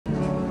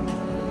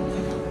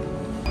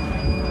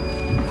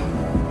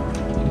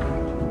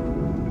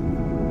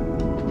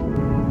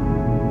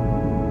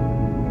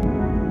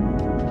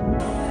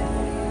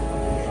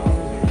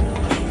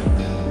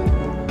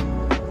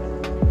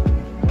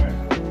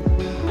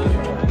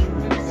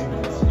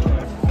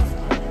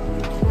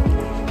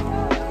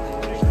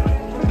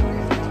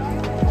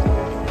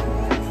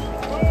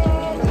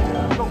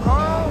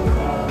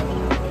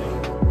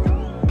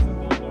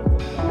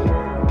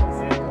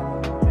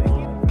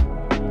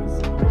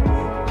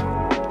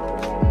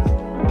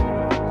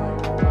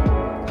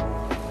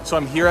So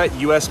I'm here at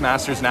US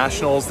Masters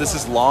Nationals. This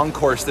is long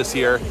course this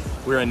year.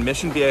 We're in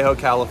Mission Viejo,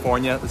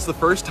 California. This is the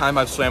first time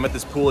I've swam at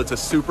this pool. It's a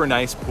super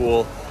nice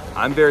pool.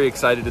 I'm very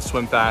excited to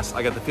swim fast.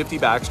 I got the 50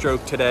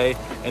 backstroke today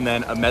and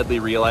then a medley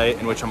relay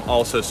in which I'm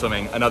also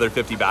swimming another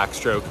 50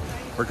 backstroke.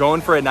 We're going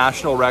for a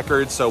national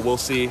record, so we'll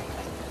see.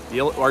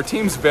 Our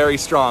team's very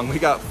strong. We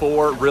got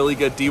 4 really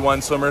good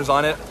D1 swimmers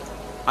on it.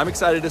 I'm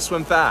excited to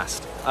swim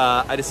fast.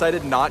 I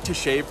decided not to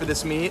shave for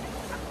this meet.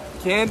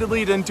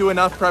 Candidly, didn't do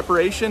enough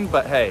preparation,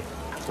 but hey,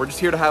 we're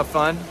just here to have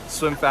fun,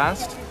 swim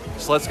fast.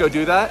 So let's go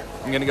do that.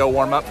 I'm gonna go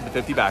warm up for the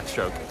 50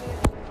 backstroke.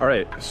 All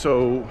right,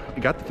 so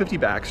we got the 50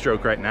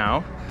 backstroke right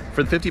now.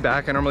 For the 50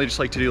 back, I normally just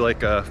like to do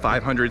like a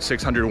 500,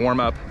 600 warm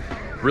up,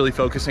 really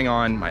focusing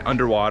on my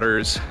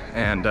underwaters,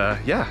 and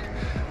yeah,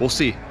 we'll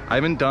see. I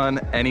haven't done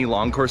any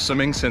long course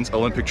swimming since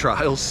Olympic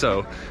trials,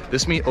 so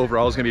this meet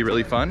overall is gonna be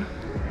really fun.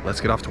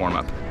 Let's get off to warm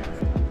up.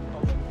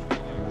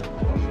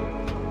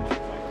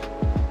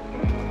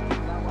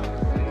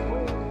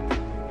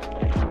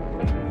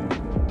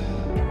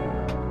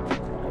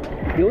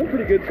 Feeling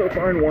pretty good so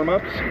far in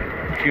warm-ups.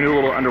 Just gonna do a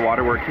little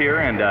underwater work here,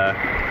 and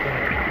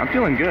I'm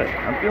feeling good.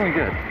 I'm feeling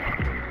good.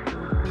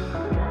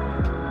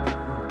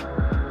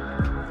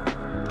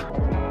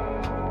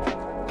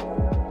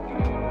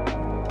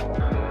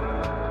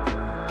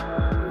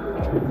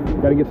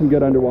 Gotta get some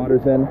good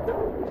underwaters in.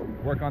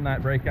 Work on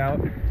that breakout.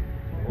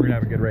 We're gonna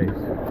have a good race.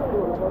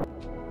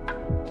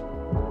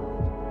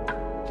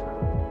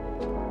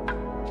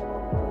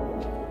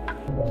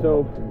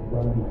 So,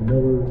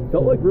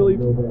 felt like really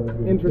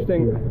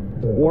interesting.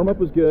 Warm-up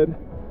was good.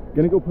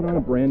 Gonna go put on a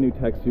brand new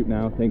tech suit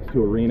now, thanks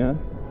to Arena.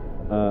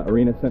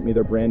 Arena sent me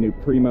their brand new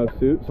Primo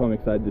suit, so I'm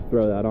excited to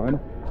throw that on.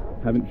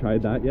 Haven't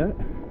tried that yet.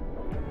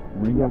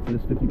 I'm gonna go for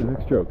this 50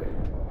 backstroke.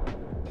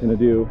 Gonna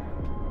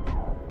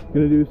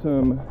do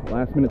some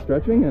last minute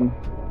stretching and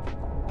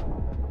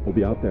we'll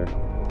be out there.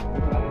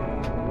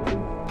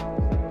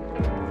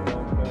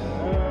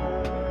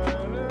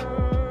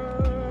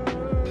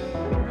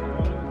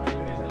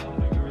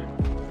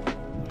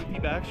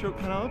 Backstroke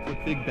coming up with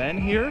Big Ben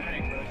here.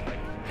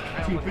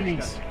 Team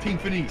Fenice, Team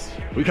Fenice.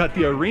 We got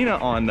the Arena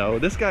on though.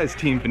 This guy's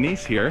Team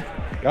Fenice here.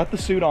 Got the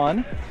suit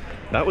on.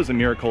 That was a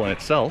miracle in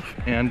itself.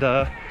 And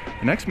the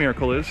next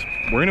miracle is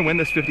we're gonna win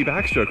this 50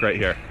 backstroke right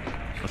here.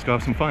 Let's go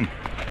have some fun.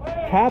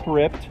 Cap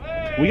ripped.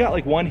 We got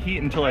like 1 heat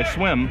until I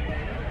swim.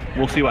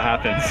 We'll see what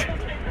happens.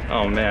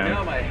 Oh man.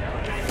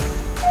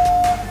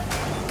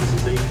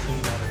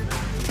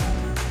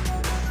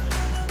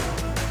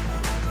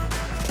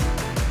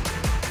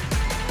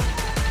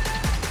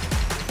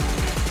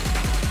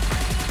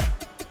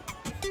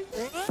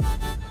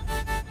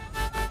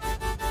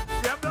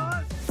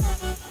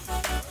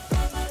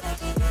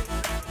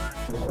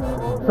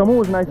 Someone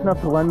was nice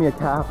enough to lend me a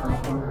cap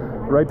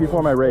right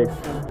before my race,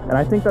 and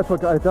I think that's what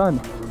got it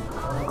done.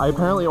 I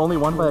apparently only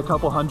won by a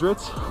couple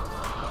hundredths.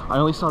 I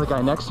only saw the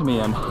guy next to me,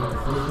 and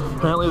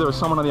apparently there was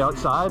someone on the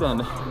outside,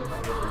 and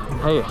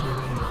hey,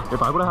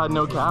 if I would have had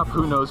no cap,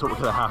 who knows what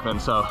could have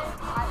happened. So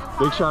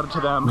big shout out to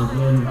them.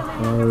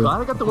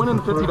 Glad I got the win in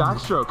the 50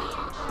 backstroke.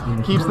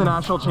 Keeps the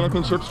national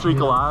championship streak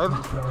alive.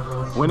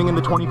 Winning in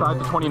the 25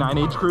 to 29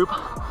 age group.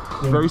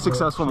 Very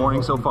successful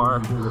morning so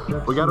far.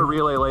 We got a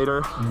relay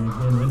later.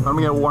 I'm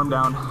gonna warm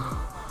down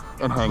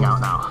and hang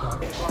out now.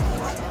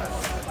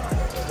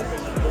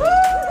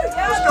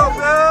 Let's go,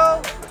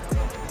 Bill!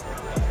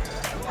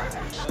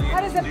 How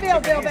does it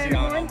feel, Bill Van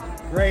Horn?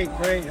 Great,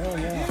 great, hell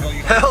yeah.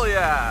 Hell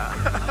yeah!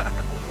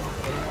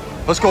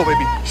 Let's go,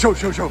 baby. Show.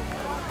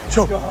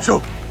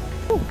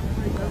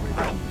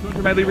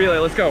 Medley relay,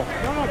 let's go.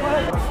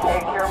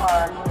 Take your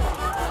mark.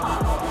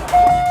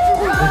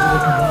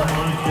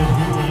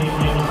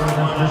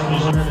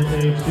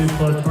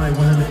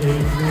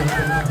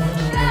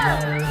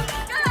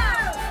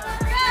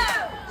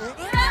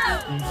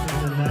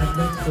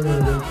 For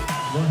the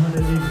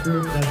 108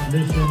 group, that's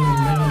mission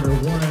number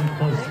 1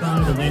 plus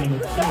 5, remaining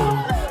with 2.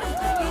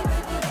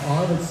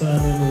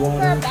 Arvidsson in the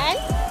water. Ben?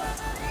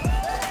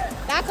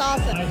 That's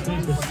awesome. 5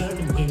 space for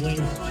 17,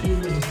 lanes 2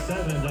 and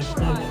 7, that's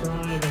plus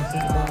 5 and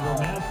Santa Barbara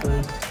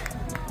Masters.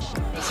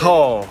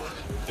 Oh,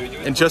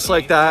 and just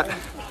like that,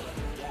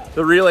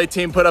 the relay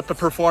team put up a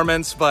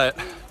performance, but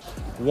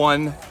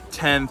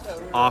 1/10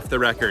 off the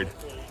record.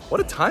 What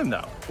a time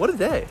though, what a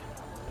day.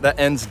 That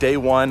ends day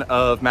 1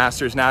 of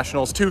Masters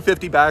Nationals.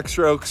 250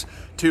 backstrokes,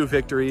 2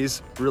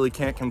 victories. Really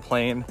can't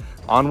complain.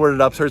 Onward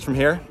and upwards from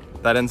here.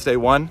 That ends day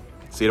 1.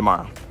 See you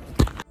tomorrow.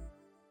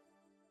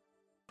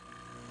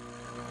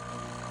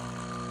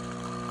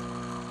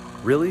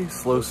 Really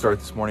slow start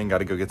this morning. Got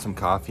to go get some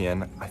coffee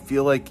in. I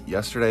feel like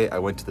yesterday I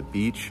went to the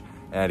beach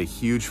and had a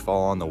huge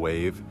fall on the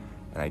wave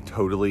and I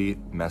totally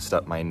messed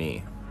up my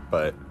knee.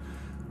 But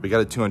we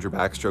got a 200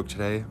 backstroke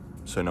today,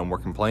 so no more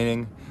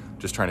complaining.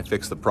 Just trying to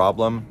fix the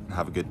problem and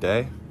have a good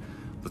day.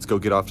 Let's go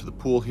get off to the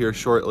pool here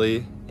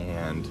shortly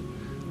and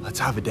let's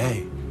have a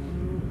day.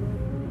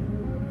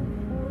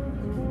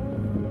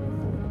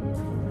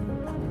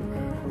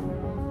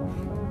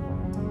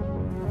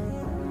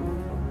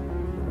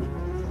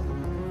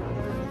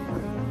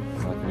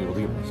 I'm not gonna be able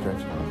to get my stretch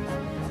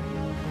now.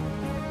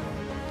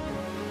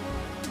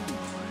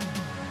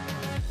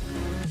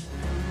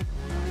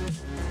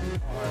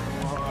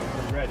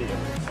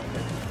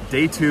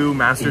 Day 2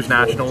 Masters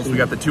Nationals. We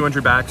got the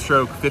 200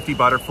 backstroke, 50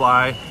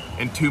 butterfly,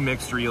 and 2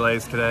 mixed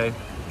relays today.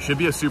 Should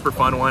be a super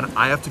fun one.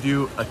 I have to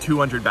do a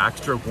 200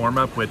 backstroke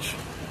warm-up, which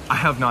I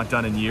have not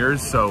done in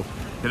years, so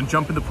gonna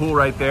jump in the pool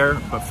right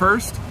there. But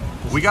first,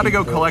 we gotta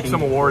go collect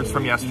some awards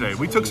from yesterday.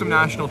 We took some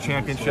national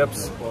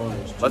championships.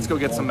 Let's go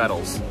get some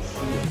medals.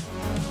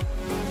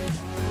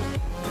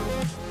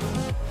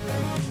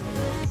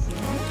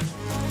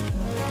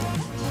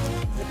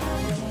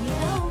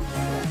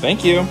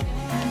 Thank you.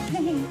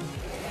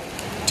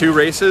 2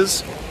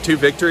 races, 2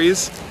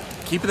 victories.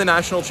 Keeping the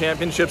national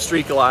championship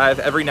streak alive.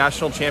 Every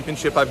national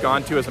championship I've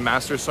gone to as a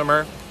master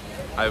swimmer,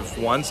 I've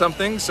won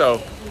something,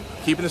 so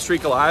keeping the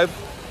streak alive.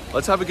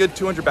 Let's have a good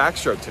 200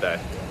 backstroke today.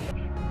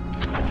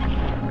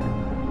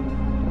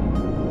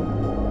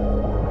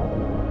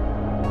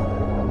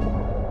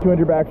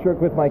 $200 backstroke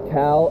with my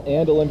Cal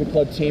and Olympic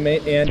Club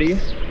teammate, Andy.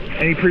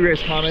 Any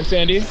pre-race comments,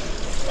 Andy?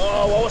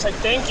 Oh, what was I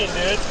thinking,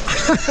 dude?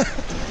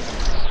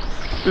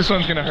 This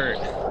one's gonna hurt.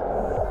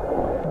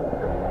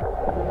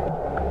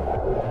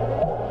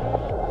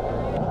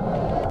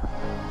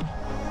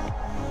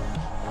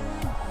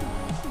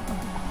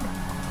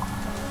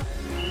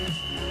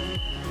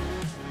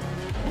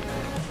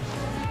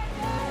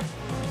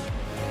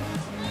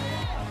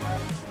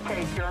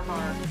 Take your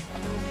mark.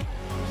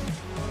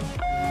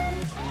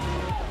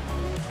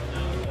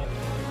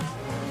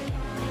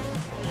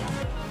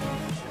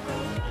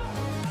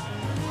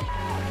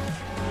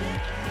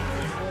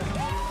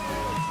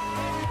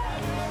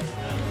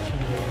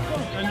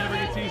 It never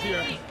gets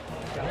easier.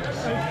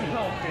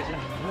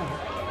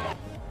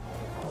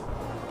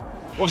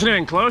 Wasn't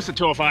even close to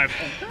 205.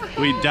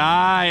 We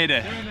died.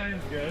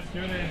 209's good.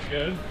 209's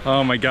good.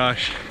 Oh my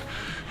gosh.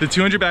 The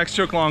 200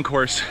 backstroke long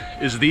course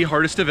is the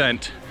hardest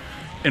event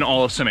in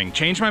all of swimming.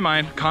 Change my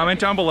mind, comment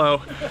down below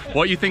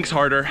what you think's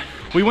harder.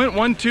 We went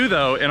 1-2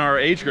 though in our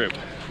age group.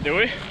 Did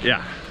we?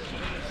 Yeah.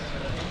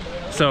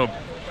 So,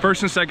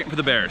 first and second for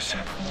the Bears.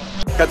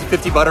 Got the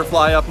 50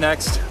 butterfly up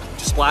next.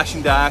 Just splash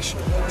and dash.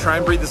 Try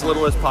and breathe as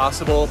little as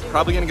possible.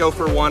 Probably gonna go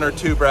for 1 or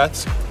 2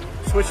 breaths.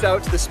 Switched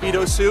out to the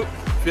Speedo suit.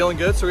 Feeling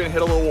good, so we're gonna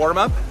hit a little warm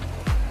up.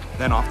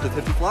 Then off to the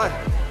 50 fly.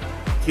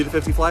 Cue the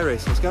 50 fly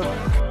race, let's go.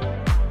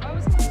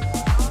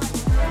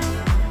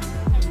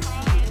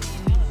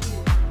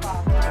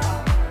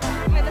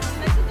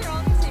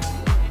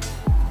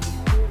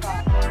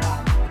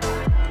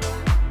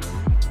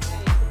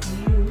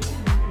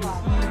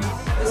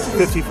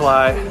 $50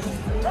 fly,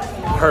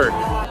 hurt.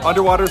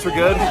 Underwaters were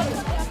good.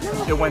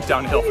 It went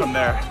downhill from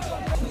there.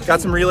 Got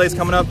some relays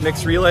coming up,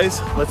 mixed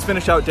relays. Let's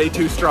finish out day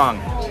 2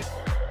 strong.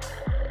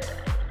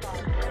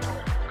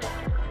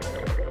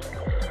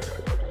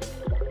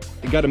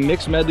 Got a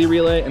mixed medley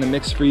relay and a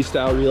mixed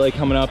freestyle relay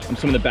coming up. I'm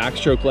swimming the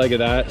backstroke leg of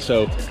that,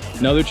 so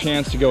another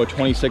chance to go a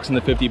 26 in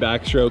the 50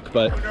 backstroke,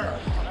 but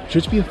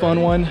should be a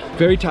fun one.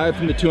 Very tired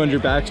from the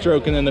 200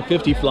 backstroke, and then the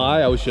 50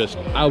 fly, I was just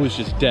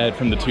dead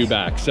from the 2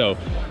 back. So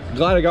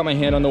glad I got my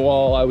hand on the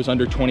wall. I was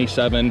under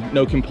 27,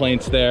 no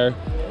complaints there.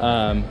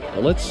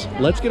 But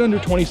let's get under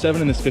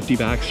 27 in this 50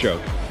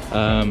 backstroke.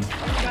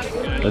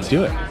 Let's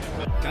do it.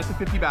 Got the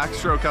 50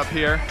 backstroke up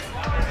here.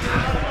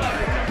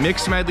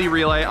 Mixed medley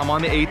relay, I'm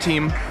on the A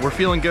team. We're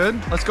feeling good.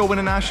 Let's go win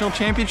a national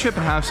championship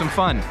and have some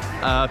fun.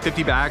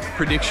 50 back,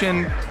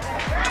 prediction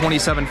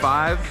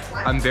 27.5.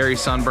 I'm very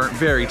sunburnt,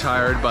 very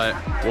tired, but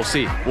we'll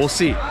see. We'll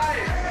see.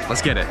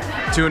 Let's get it.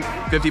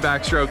 50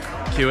 backstroke,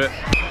 cue it.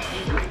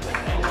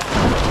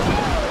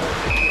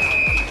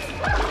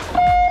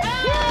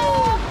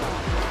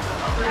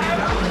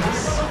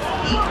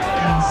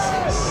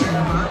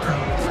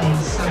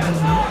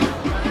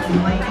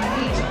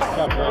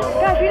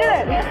 Gosh, we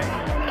did it!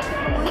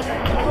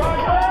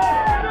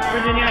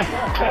 Virginia.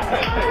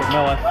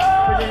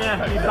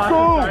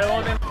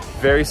 Virginia.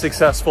 Very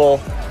successful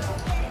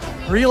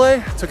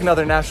relay. Took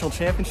another national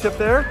championship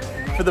there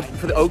for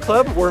the O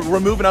Club. We're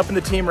moving up in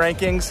the team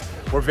rankings.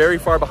 We're very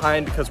far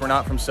behind because we're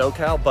not from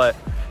SoCal, but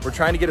we're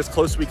trying to get as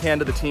close as we can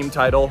to the team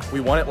title. We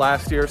won it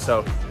last year,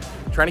 so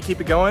trying to keep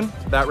it going.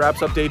 That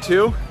wraps up day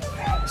 2.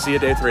 See you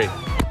day 3.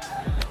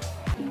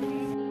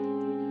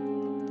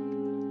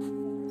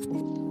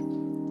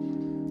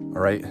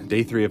 All right,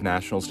 day 3 of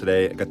nationals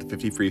today. I got the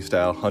 50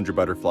 freestyle, 100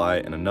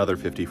 butterfly, and another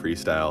 50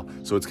 freestyle.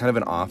 So it's kind of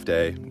an off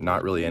day,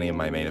 not really any of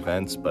my main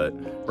events, but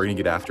we're gonna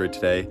get after it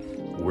today.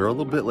 We're a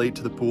little bit late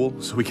to the pool,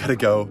 so we gotta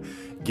go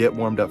get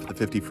warmed up for the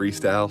 50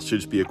 freestyle. Should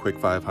just be a quick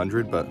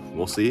 500, but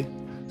we'll see.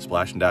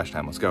 Splash and dash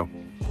time, let's go.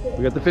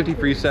 We got the 50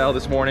 freestyle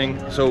this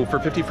morning. So for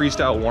 50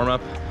 freestyle warm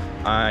up,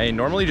 I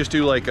normally just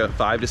do like a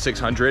 5 to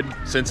 600.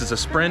 Since it's a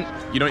sprint,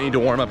 you don't need to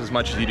warm up as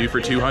much as you do for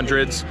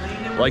 200s.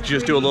 I like to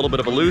just do a little bit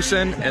of a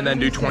loosen and then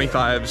do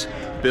 25s,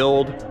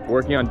 build,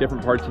 working on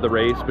different parts of the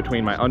race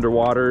between my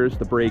underwaters,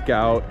 the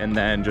breakout, and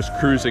then just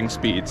cruising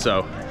speed.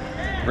 So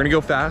we're gonna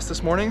go fast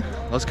this morning.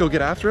 Let's go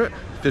get after it.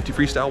 50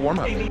 freestyle warm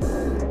up.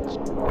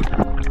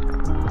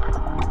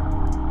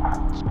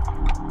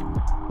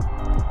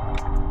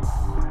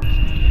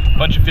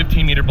 Bunch of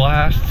 15-meter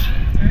blasts,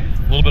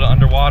 a little bit of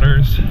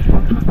underwaters,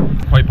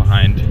 quite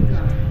behind.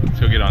 Let's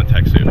go get on a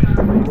tech suit.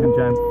 Ladies and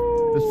gents,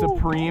 the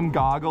supreme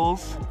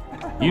goggles.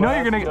 You know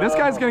you're gonna, this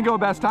guy's gonna go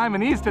best time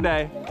in these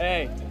today.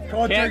 Hey,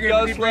 can't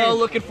go slow,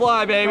 look and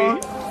fly, baby.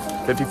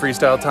 50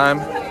 freestyle time.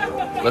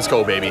 Let's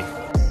go, baby.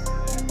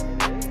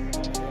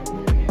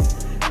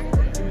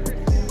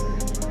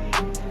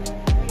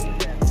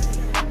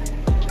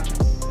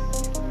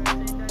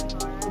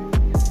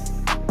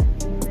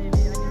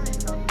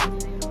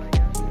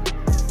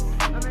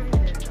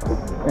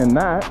 And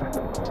that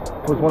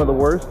was one of the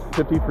worst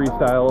 50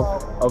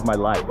 freestyles of my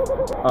life.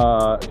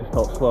 Just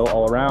felt slow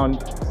all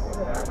around.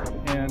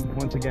 And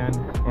once again,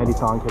 Andy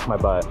Song kicked my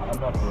butt.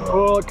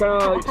 Well, it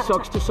kind of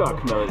sucks to suck,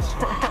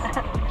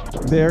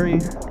 Millis. Very,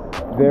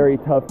 very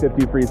tough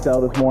 50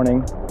 freestyle this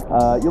morning.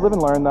 You live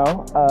and learn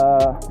though.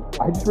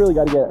 I just really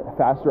got to get a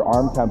faster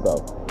arm tempo.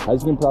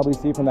 As you can probably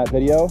see from that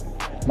video,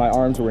 my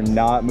arms were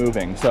not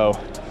moving. So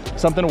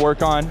something to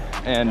work on.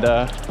 And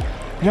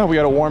yeah, we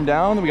got to warm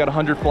down. We got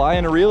 100 fly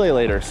and a relay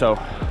later. So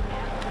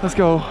let's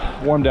go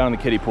warm down in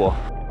the kiddie pool.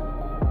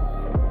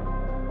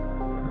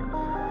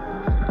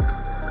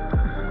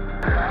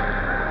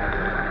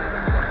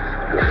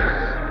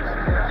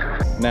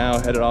 Now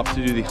headed off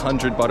to do the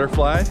 100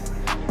 butterfly,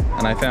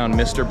 and I found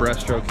Mr.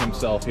 Breaststroke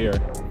himself here.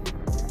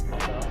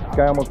 This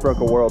guy almost broke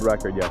a world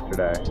record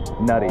yesterday.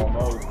 Nutty.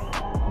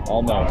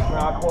 Almost.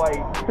 Not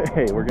quite.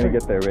 Hey, we're gonna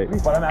get there, baby.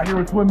 But I'm out here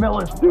with Twin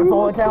Millis. That's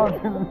all that counts.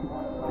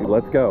 Dude,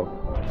 let's go.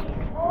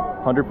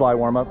 100 fly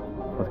warm up.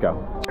 Let's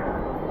go.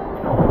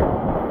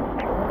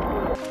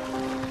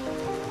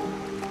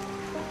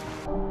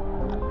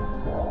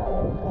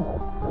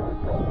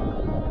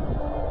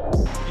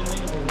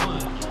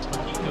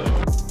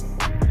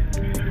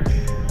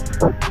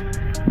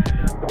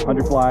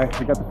 Fly.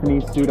 I got the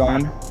Finesse suit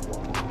on.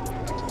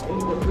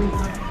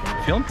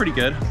 Feeling pretty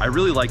good. I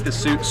really like this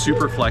suit,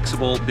 super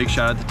flexible. Big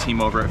shout out to the team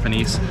over at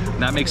Finesse.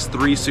 And that makes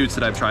 3 suits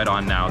that I've tried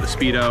on now, the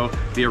Speedo,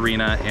 the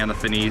Arena, and the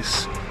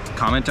Finesse.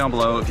 Comment down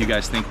below if you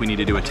guys think we need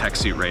to do a tech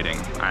suit rating.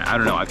 I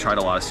don't know, I've tried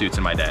a lot of suits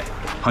in my day.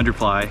 100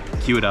 fly,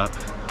 cue it up,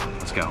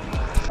 let's go.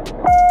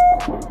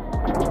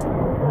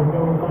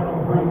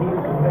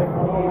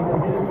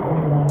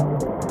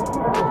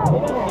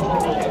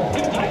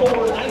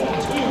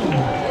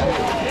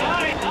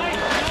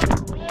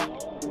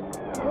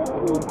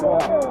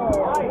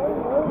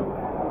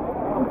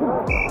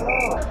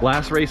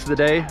 Last race of the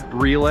day,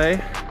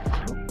 relay.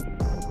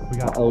 We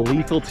got a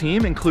lethal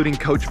team, including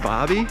Coach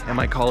Bobby and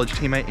my college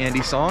teammate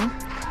Andy Song.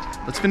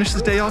 Let's finish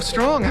this day off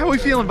strong. How are we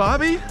feeling,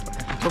 Bobby?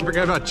 Don't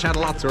forget about Chad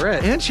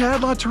LaTourette. And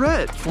Chad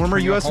LaTourette, former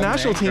US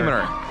national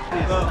teamer.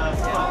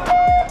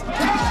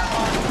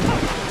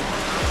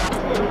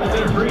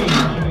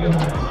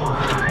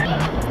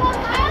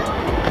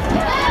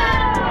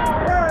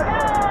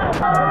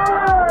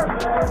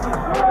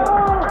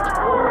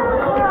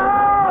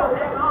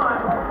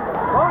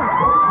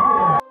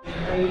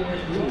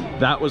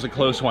 That was a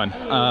close one.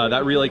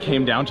 That really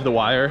came down to the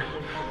wire.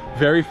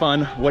 Very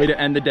fun way to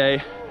end the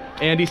day.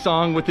 Andy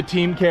Song with the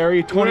team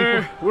carry.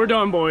 We're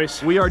done,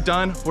 boys. We are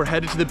done. We're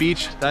headed to the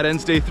beach. That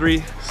ends day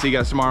 3. See you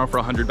guys tomorrow for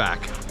 100 back.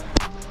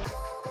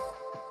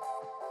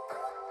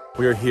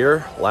 We are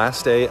here,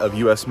 last day of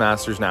US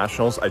Masters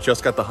Nationals. I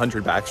just got the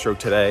 100 backstroke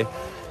today,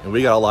 and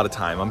we got a lot of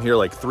time. I'm here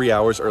like 3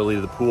 hours early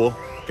to the pool.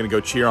 Gonna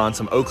go cheer on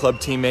some O Club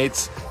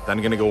teammates. Then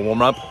I'm gonna go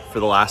warm up for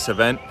the last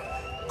event.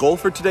 Goal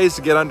for today is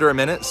to get under a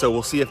minute, so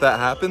we'll see if that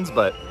happens,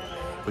 but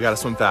we gotta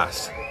swim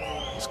fast.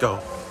 Let's go.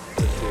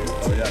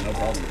 Oh yeah, no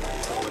problem.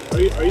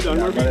 Are you done,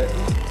 Murphy?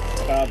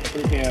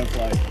 3 p.m.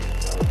 flight.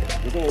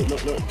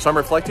 So I'm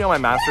reflecting on my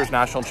Masters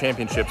National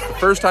Championships. The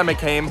first time I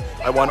came,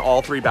 I won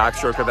all 3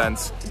 backstroke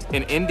events.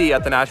 In Indy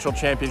at the National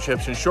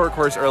Championships in short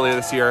course earlier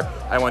this year,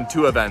 I won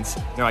 2 events.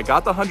 Now I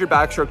got the 100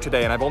 backstroke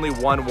today, and I've only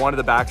won 1 of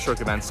the backstroke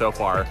events so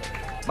far.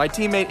 My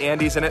teammate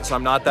Andy's in it, so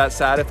I'm not that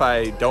sad if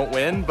I don't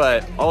win,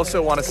 but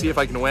also want to see if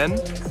I can win.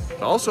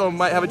 I also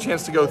might have a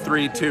chance to go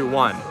 3, 2,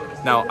 1.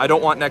 Now, I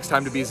don't want next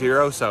time to be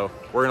 0, so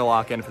we're gonna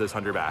lock in for this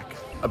 100 back.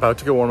 About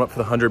to go warm up for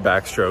the 100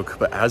 backstroke,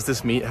 but as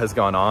this meet has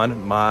gone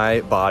on, my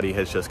body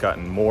has just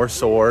gotten more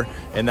sore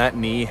and that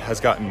knee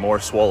has gotten more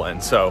swollen.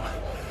 So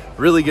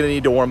really gonna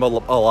need to warm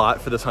up a lot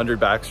for this 100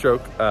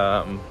 backstroke.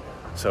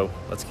 So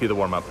let's cue the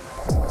warm up.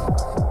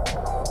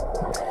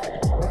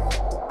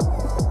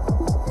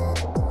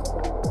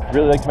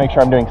 Really like to make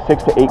sure I'm doing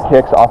 6 to 8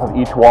 kicks off of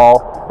each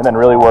wall and then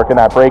really working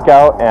that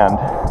breakout and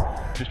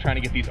just trying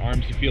to get these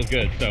arms to feel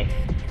good. So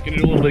gonna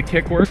do a little bit of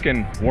kick work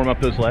and warm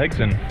up those legs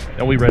and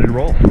then we'll be ready to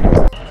roll.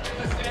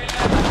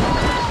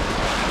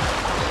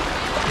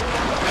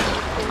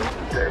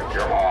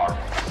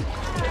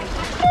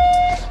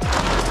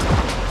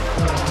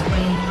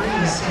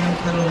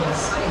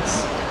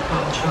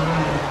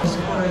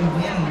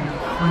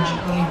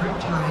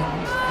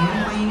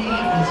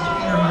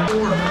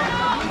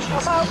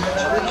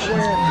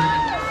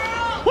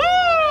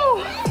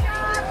 Woo!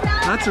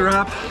 That's a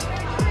wrap.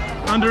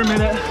 Under a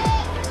minute.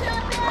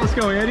 Let's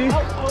go, Andy.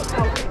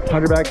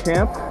 100 back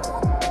camp.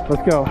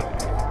 Let's go.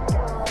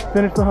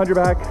 Finish the 100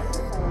 back.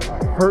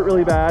 Hurt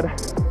really bad.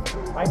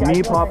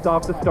 Knee popped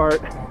off the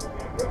start.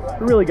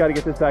 really got to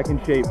get this back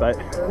in shape, but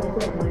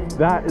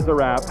that is a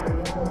wrap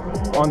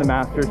on the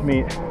Masters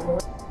meet.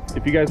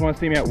 If you guys want to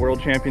see me at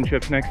World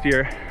Championships next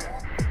year,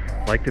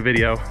 like the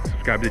video,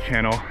 subscribe to the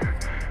channel.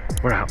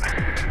 We're out.